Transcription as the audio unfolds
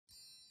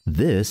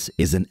This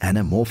is an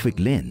anamorphic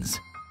lens,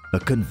 a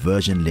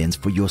conversion lens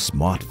for your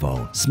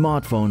smartphone.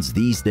 Smartphones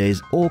these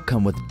days all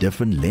come with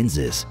different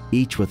lenses,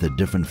 each with a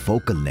different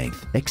focal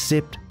length,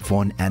 except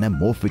for an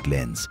anamorphic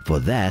lens. For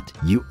that,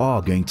 you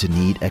are going to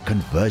need a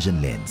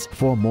conversion lens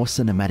for a more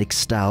cinematic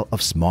style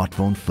of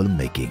smartphone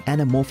filmmaking.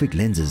 Anamorphic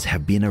lenses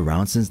have been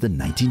around since the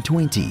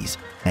 1920s,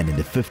 and in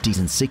the 50s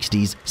and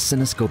 60s,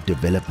 Cinescope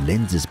developed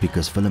lenses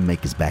because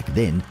filmmakers back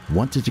then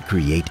wanted to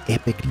create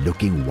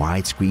epic-looking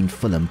widescreen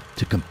film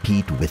to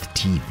compete with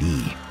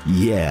TV.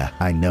 Yeah,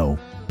 I know.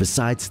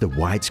 Besides the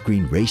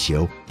widescreen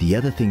ratio, the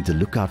other thing to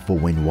look out for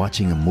when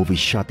watching a movie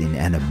shot in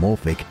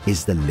anamorphic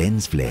is the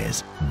lens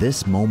flares.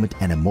 This moment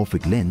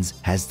anamorphic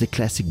lens has the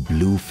classic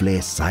blue flare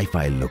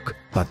sci-fi look,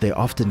 but they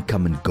often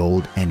come in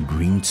gold and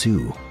green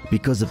too.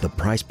 Because of the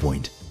price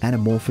point,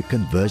 anamorphic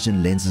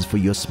conversion lenses for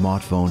your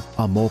smartphone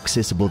are more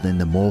accessible than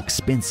the more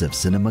expensive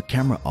cinema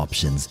camera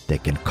options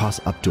that can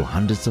cost up to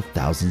hundreds of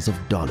thousands of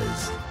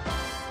dollars.